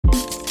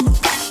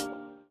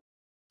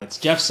It's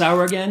Jeff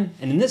Sauer again,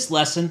 and in this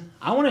lesson,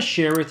 I want to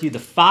share with you the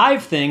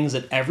 5 things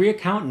that every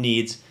account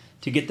needs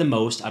to get the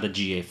most out of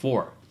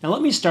GA4. Now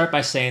let me start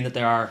by saying that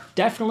there are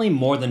definitely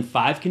more than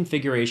 5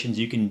 configurations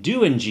you can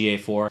do in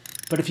GA4,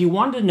 but if you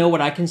wanted to know what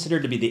I consider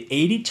to be the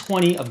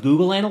 80-20 of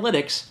Google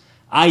Analytics,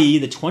 i.e.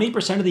 the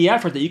 20% of the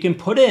effort that you can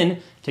put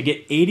in to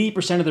get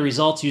 80% of the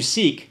results you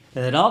seek,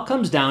 then it all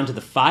comes down to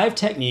the 5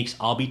 techniques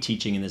I'll be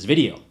teaching in this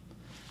video.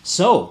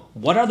 So,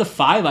 what are the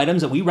 5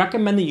 items that we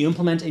recommend that you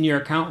implement in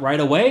your account right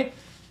away?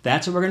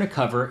 That's what we're going to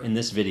cover in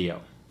this video.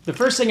 The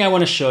first thing I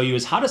want to show you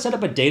is how to set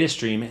up a data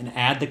stream and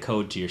add the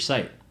code to your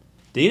site.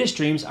 Data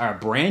streams are a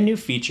brand new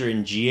feature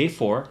in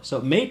GA4, so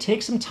it may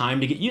take some time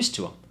to get used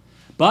to them.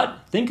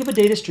 But think of a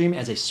data stream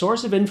as a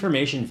source of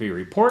information for your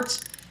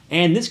reports,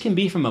 and this can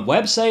be from a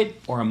website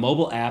or a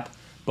mobile app,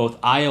 both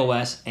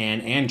iOS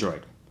and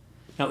Android.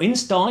 Now,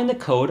 installing the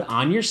code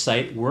on your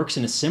site works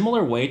in a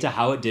similar way to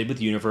how it did with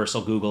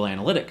Universal Google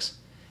Analytics.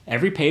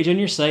 Every page on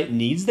your site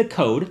needs the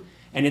code,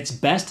 and it's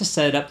best to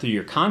set it up through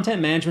your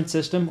Content Management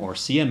System, or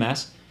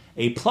CMS,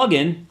 a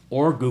plugin,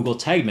 or Google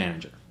Tag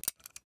Manager.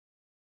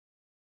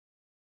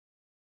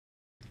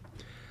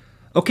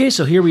 Okay,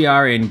 so here we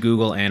are in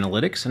Google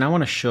Analytics, and I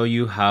want to show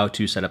you how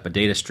to set up a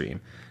data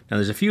stream. Now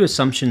there's a few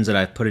assumptions that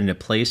I've put into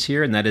place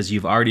here, and that is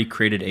you've already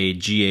created a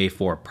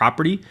GA4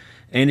 property,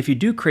 and if you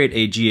do create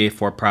a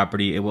GA4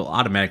 property, it will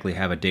automatically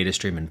have a data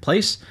stream in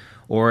place.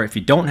 Or if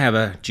you don't have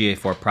a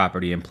GA4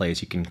 property in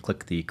place, you can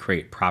click the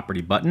Create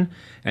Property button.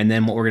 And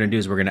then what we're going to do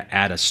is we're going to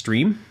add a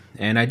stream.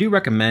 And I do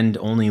recommend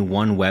only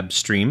one web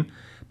stream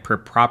per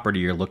property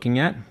you're looking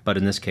at. But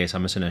in this case,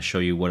 I'm just going to show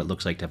you what it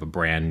looks like to have a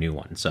brand new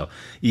one. So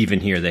even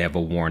here, they have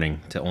a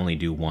warning to only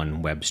do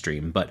one web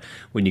stream. But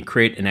when you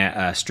create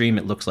a stream,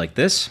 it looks like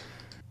this.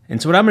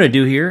 And so what I'm going to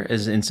do here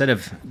is, instead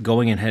of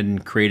going ahead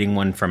and creating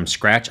one from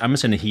scratch, I'm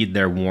just going to heed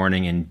their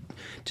warning and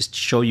just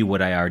show you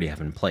what I already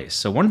have in place.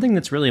 So one thing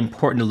that's really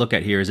important to look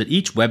at here is that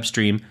each web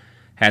stream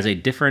has a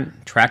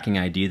different tracking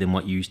ID than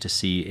what you used to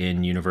see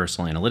in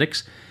Universal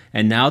Analytics.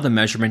 And now the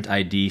measurement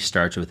ID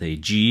starts with a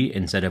G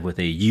instead of with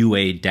a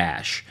UA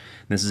dash.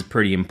 This is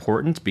pretty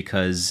important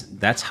because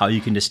that's how you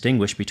can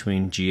distinguish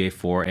between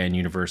GA4 and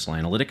Universal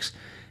Analytics,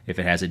 if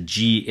it has a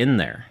G in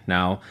there.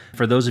 Now,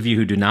 for those of you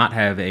who do not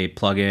have a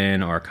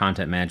plugin or a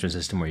content management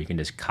system where you can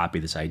just copy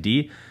this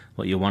ID,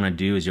 what you'll want to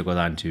do is you'll go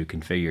down to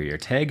configure your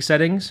tag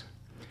settings,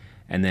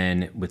 and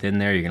then within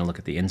there you're going to look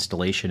at the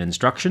installation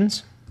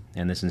instructions.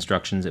 And this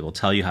instructions, it will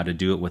tell you how to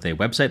do it with a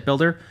website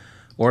builder,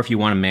 or if you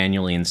want to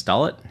manually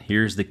install it,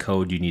 here's the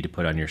code you need to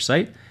put on your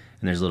site,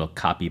 and there's a little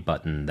copy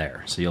button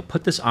there. So you'll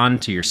put this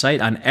onto your site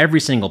on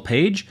every single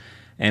page,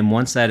 and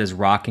once that is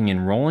rocking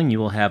and rolling, you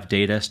will have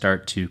data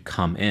start to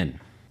come in.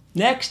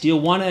 Next,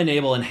 you'll want to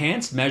enable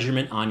enhanced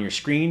measurement on your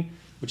screen,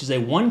 which is a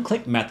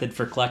one-click method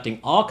for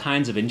collecting all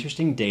kinds of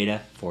interesting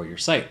data for your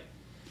site.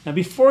 Now,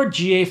 before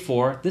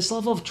GA4, this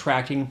level of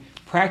tracking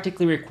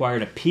practically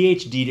required a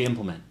PhD to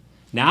implement.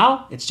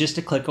 Now, it's just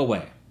a click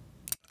away.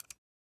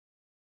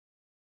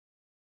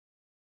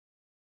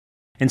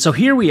 And so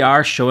here we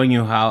are showing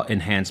you how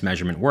enhanced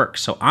measurement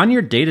works. So on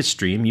your data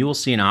stream, you will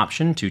see an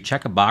option to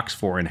check a box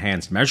for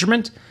enhanced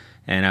measurement,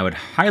 and I would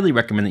highly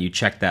recommend that you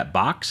check that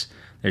box.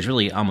 There's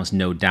really almost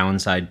no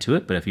downside to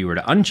it, but if you were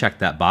to uncheck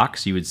that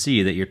box, you would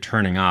see that you're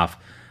turning off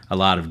a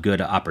lot of good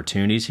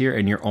opportunities here,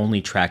 and you're only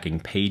tracking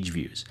page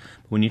views.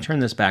 When you turn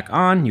this back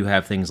on, you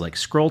have things like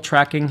scroll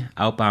tracking,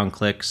 outbound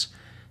clicks,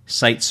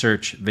 site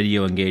search,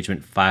 video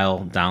engagement,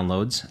 file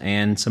downloads,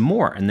 and some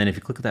more. And then if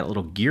you click that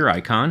little gear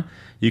icon,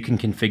 you can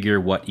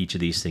configure what each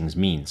of these things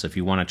mean. So if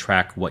you want to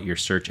track what your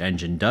search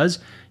engine does,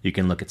 you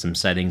can look at some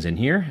settings in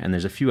here, and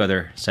there's a few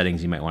other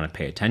settings you might want to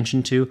pay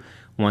attention to.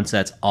 Once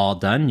that's all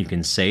done, you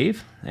can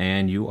save,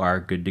 and you are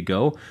good to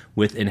go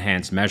with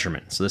enhanced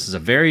measurement. So this is a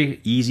very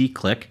easy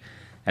click.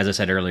 As I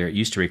said earlier, it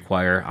used to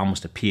require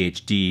almost a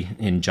PhD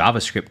in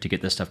JavaScript to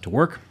get this stuff to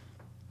work.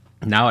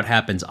 Now it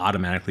happens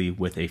automatically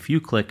with a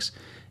few clicks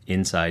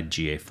inside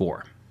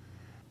GA4.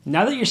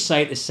 Now that your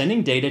site is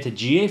sending data to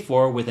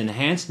GA4 with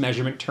enhanced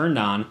measurement turned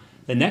on,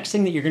 the next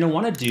thing that you're going to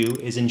want to do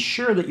is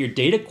ensure that your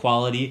data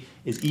quality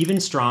is even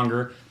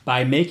stronger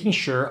by making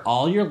sure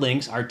all your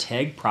links are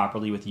tagged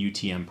properly with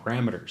UTM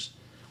parameters.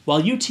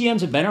 While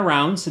UTMs have been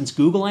around since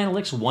Google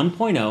Analytics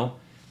 1.0,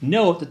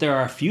 note that there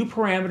are a few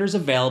parameters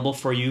available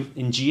for you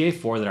in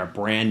GA4 that are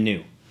brand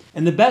new.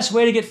 And the best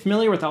way to get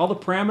familiar with all the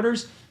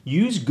parameters,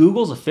 use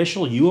Google's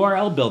official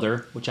URL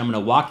builder, which I'm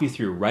going to walk you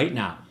through right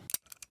now.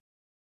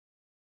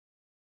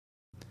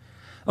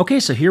 Okay,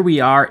 so here we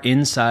are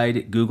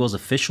inside Google's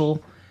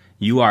official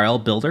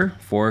URL builder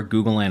for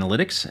Google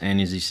Analytics, and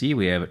as you see,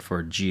 we have it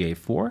for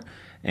GA4,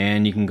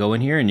 and you can go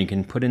in here and you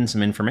can put in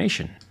some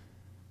information.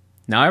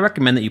 Now I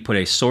recommend that you put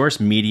a source,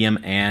 medium,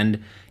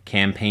 and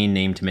campaign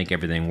name to make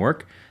everything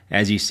work.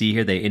 As you see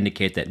here, they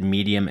indicate that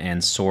medium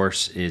and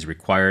source is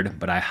required,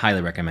 but I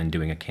highly recommend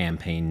doing a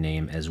campaign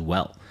name as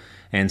well.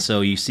 And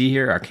so you see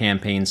here our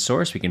campaign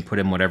source. We can put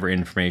in whatever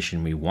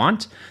information we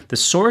want. The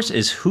source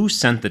is who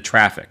sent the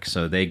traffic.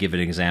 So they give an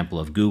example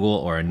of Google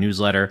or a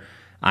newsletter.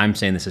 I'm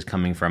saying this is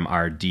coming from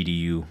our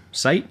DDU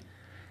site.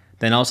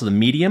 Then also the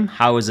medium,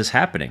 how is this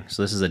happening?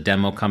 So this is a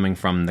demo coming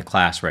from the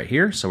class right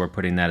here. So we're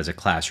putting that as a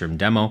classroom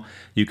demo.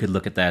 You could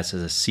look at that as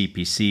a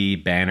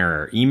CPC, banner,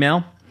 or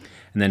email.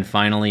 And then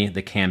finally,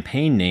 the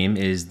campaign name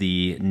is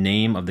the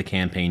name of the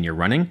campaign you're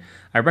running.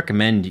 I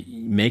recommend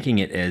making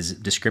it as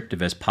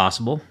descriptive as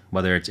possible,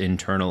 whether it's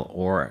internal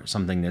or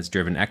something that's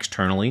driven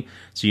externally,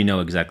 so you know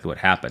exactly what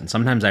happened.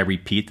 Sometimes I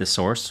repeat the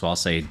source, so I'll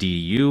say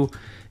DU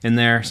in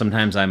there.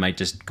 Sometimes I might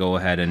just go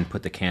ahead and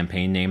put the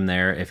campaign name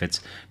there if it's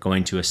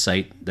going to a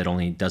site that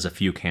only does a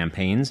few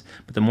campaigns.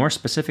 But the more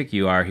specific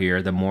you are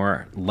here, the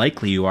more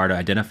likely you are to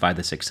identify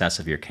the success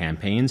of your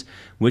campaigns,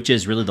 which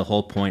is really the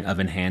whole point of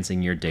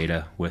enhancing your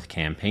data with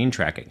campaign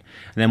tracking.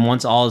 And then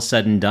once all is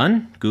said and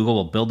done, Google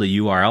will build a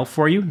URL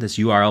for you.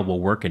 This URL will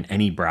work in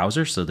any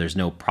browser, so there's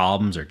no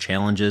problems or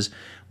challenges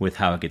with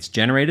how it gets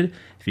generated.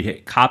 If you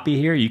hit copy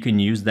here, you can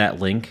use that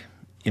link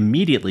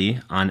immediately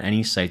on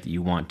any site that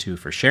you want to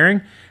for sharing.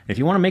 And if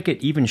you want to make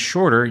it even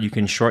shorter, you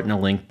can shorten a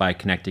link by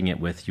connecting it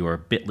with your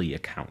Bitly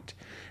account.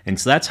 And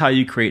so that's how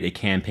you create a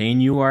campaign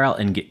URL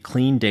and get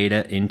clean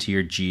data into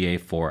your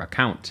GA4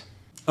 account.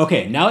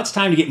 Okay, now it's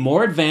time to get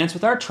more advanced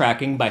with our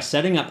tracking by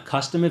setting up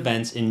custom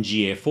events in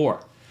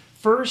GA4.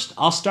 First,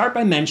 I'll start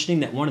by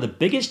mentioning that one of the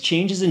biggest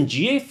changes in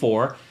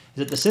GA4 is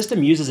that the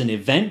system uses an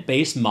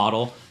event-based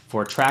model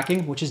for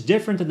tracking, which is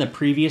different than the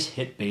previous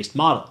hit-based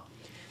model.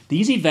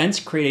 These events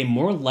create a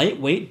more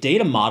lightweight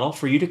data model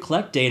for you to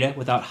collect data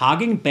without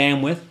hogging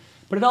bandwidth,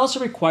 but it also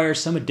requires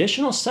some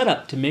additional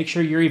setup to make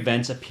sure your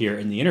events appear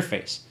in the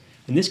interface.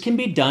 And this can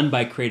be done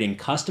by creating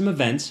custom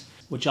events,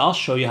 which I'll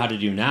show you how to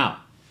do now.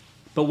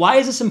 But why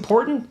is this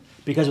important?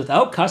 Because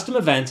without custom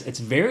events, it's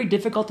very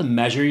difficult to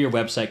measure your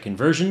website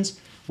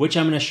conversions, which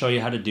I'm going to show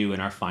you how to do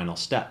in our final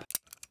step.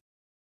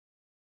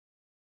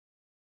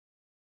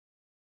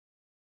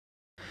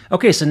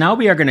 Okay, so now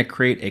we are going to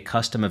create a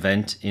custom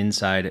event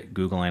inside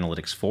Google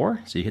Analytics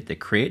 4. So you hit the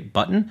Create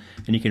button,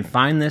 and you can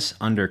find this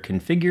under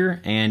Configure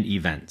and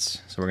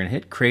Events. So we're going to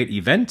hit Create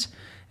Event,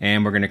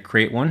 and we're going to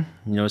create one.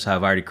 You notice how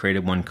I've already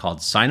created one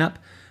called Sign Up.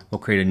 We'll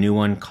create a new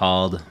one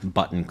called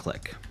Button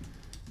Click.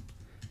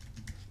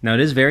 Now it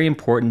is very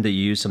important that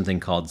you use something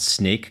called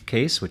snake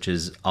case, which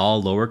is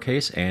all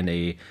lowercase and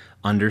a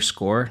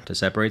underscore to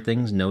separate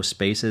things, no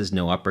spaces,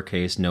 no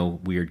uppercase, no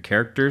weird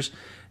characters,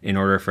 in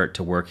order for it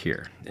to work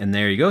here. And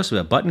there you go, so we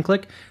have button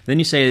click. Then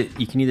you say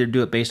you can either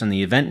do it based on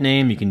the event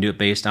name, you can do it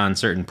based on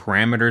certain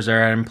parameters that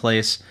are in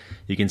place.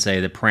 You can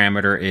say the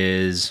parameter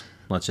is,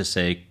 let's just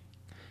say,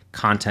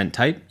 content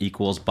type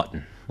equals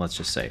button, let's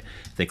just say.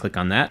 If they click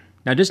on that.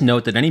 Now just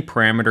note that any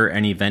parameter,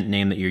 any event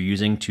name that you're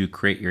using to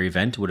create your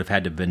event would have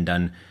had to have been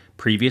done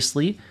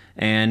previously.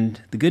 And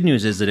the good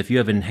news is that if you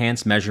have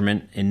enhanced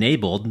measurement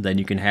enabled, then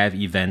you can have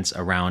events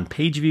around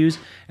page views,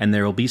 and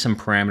there will be some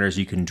parameters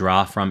you can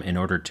draw from in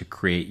order to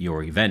create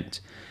your event.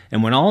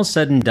 And when all is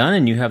said and done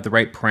and you have the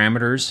right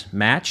parameters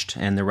matched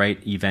and the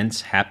right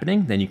events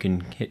happening, then you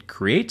can hit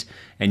create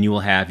and you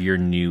will have your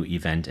new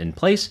event in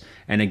place.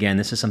 And again,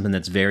 this is something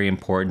that's very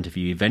important if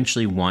you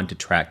eventually want to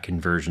track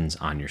conversions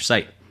on your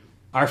site.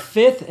 Our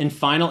fifth and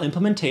final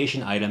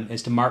implementation item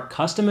is to mark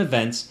custom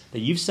events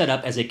that you've set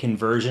up as a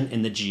conversion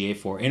in the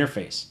GA4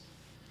 interface.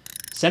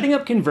 Setting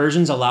up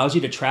conversions allows you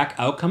to track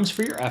outcomes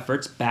for your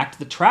efforts back to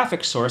the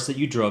traffic source that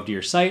you drove to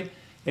your site,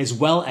 as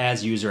well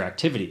as user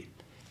activity.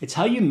 It's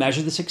how you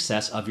measure the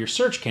success of your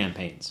search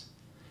campaigns.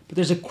 But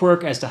there's a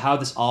quirk as to how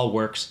this all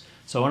works,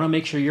 so I want to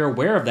make sure you're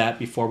aware of that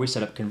before we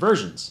set up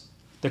conversions.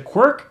 The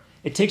quirk,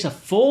 it takes a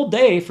full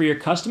day for your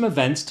custom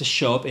events to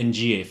show up in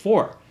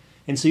GA4.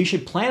 And so you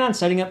should plan on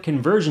setting up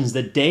conversions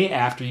the day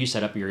after you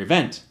set up your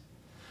event.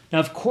 Now,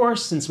 of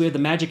course, since we have the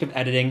magic of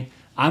editing,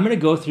 I'm going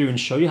to go through and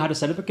show you how to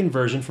set up a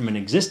conversion from an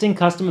existing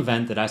custom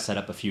event that I set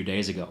up a few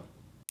days ago.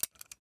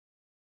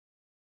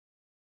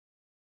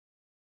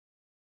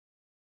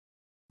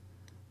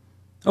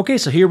 Okay,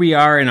 so here we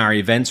are in our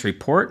events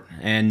report,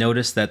 and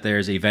notice that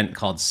there's an event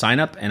called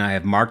sign up, and I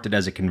have marked it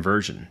as a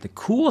conversion. The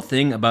cool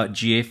thing about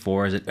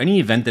GA4 is that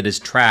any event that is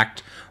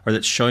tracked or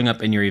that's showing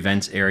up in your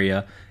events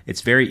area,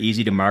 it's very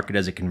easy to mark it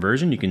as a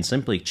conversion. You can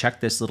simply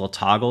check this little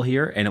toggle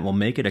here and it will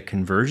make it a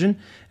conversion,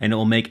 and it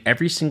will make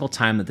every single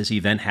time that this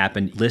event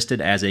happened listed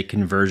as a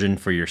conversion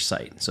for your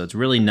site. So it's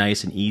really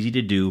nice and easy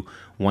to do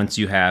once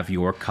you have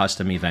your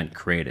custom event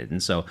created.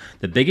 And so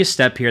the biggest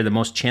step here, the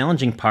most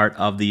challenging part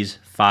of these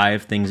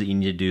 5 things that you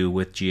need to do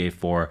with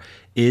GA4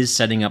 is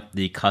setting up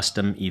the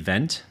custom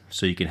event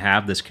so you can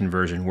have this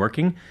conversion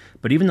working.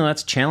 But even though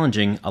that's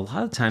challenging, a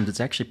lot of times it's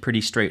actually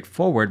pretty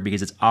straightforward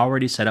because it's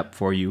already set up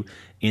for you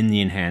in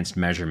the enhanced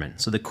measurement.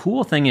 So the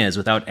cool thing is,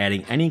 without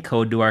adding any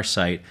code to our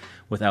site,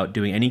 without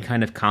doing any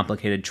kind of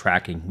complicated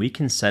tracking, we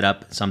can set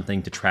up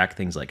something to track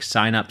things like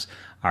signups,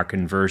 our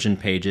conversion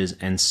pages,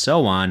 and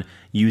so on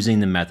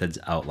using the methods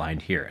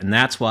outlined here. And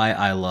that's why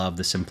I love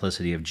the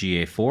simplicity of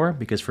GA4,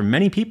 because for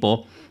many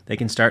people, they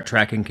can start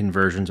tracking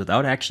conversions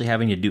without actually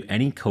having to do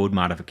any code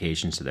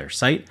modifications to their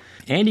site.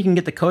 And you can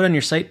get the code on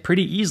your site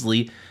pretty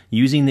easily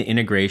using the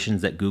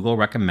integrations that Google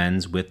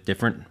recommends with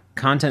different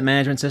content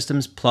management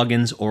systems,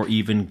 plugins, or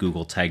even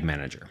Google Tag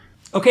Manager.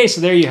 Okay,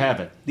 so there you have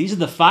it. These are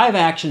the 5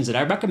 actions that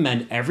I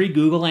recommend every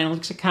Google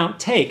Analytics account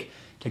take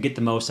to get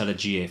the most out of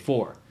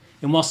GA4.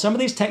 And while some of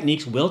these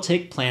techniques will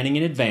take planning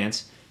in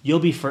advance, you'll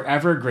be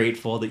forever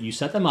grateful that you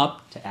set them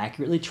up to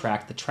accurately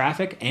track the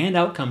traffic and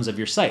outcomes of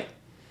your site.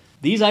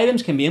 These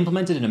items can be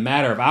implemented in a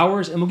matter of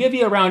hours and will give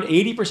you around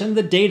 80% of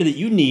the data that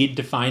you need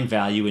to find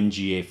value in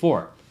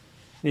GA4.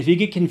 And if you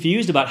get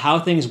confused about how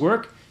things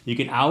work, you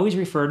can always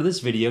refer to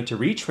this video to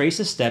retrace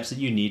the steps that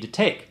you need to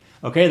take.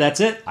 Okay, that's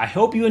it. I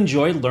hope you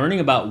enjoyed learning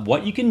about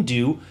what you can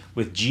do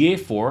with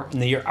GA4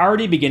 and that you're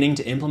already beginning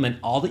to implement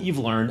all that you've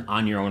learned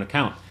on your own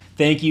account.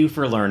 Thank you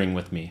for learning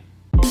with me.